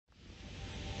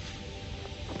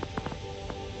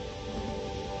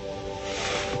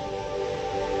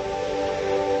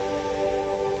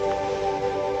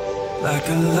Like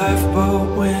a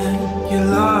lifeboat when you're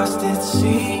lost at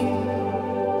sea,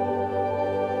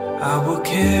 I will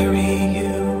carry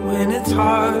you when it's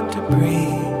hard to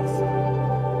breathe.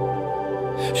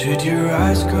 Should your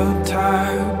eyes grow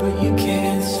tired but you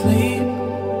can't sleep,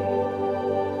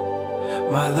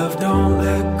 my love, don't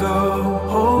let go,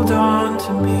 hold on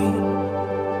to me.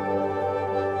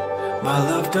 My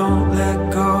love, don't let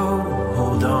go,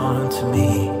 hold on to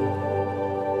me.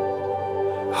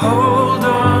 Hold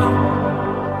on,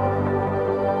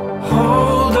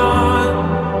 hold on.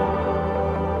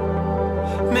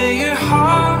 May your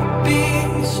heart be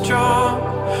strong,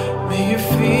 may your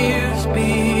fears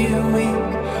be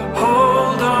weak.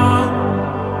 Hold on,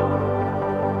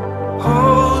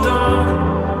 hold on.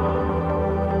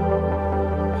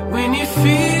 When you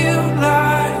feel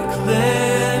like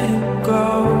letting go,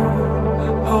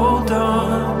 hold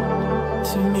on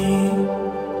to me.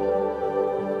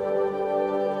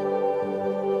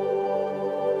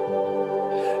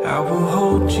 I will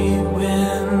hold you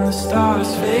when the stars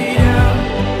fade out.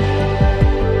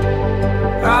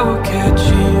 I will catch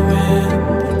you when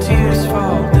the tears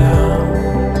fall down.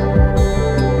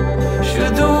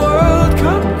 Should the world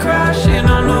come crashing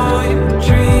on all your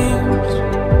dreams,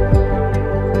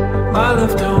 my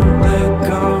love, don't let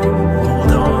go,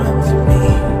 hold on to me.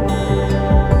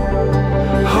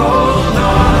 Hold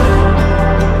on.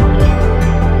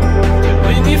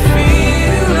 When you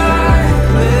feel like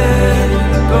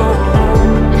letting go,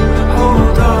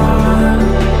 hold on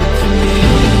to me.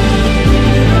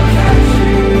 It'll catch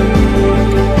you.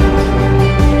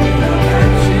 It'll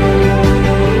catch you.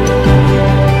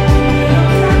 It'll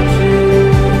catch you.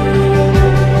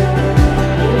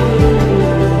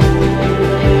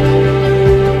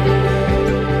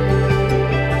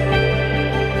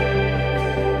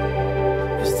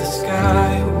 As the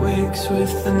sky wakes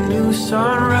with a new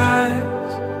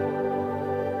sunrise,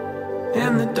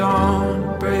 and the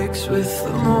dawn breaks with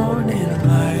the morning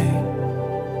light,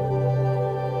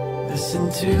 listen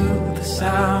to the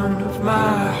sound of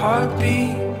my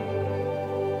heartbeat.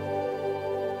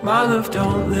 My love,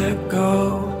 don't let go,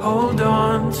 hold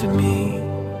on to me.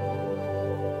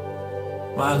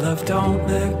 My love, don't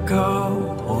let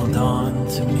go, hold on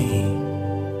to me.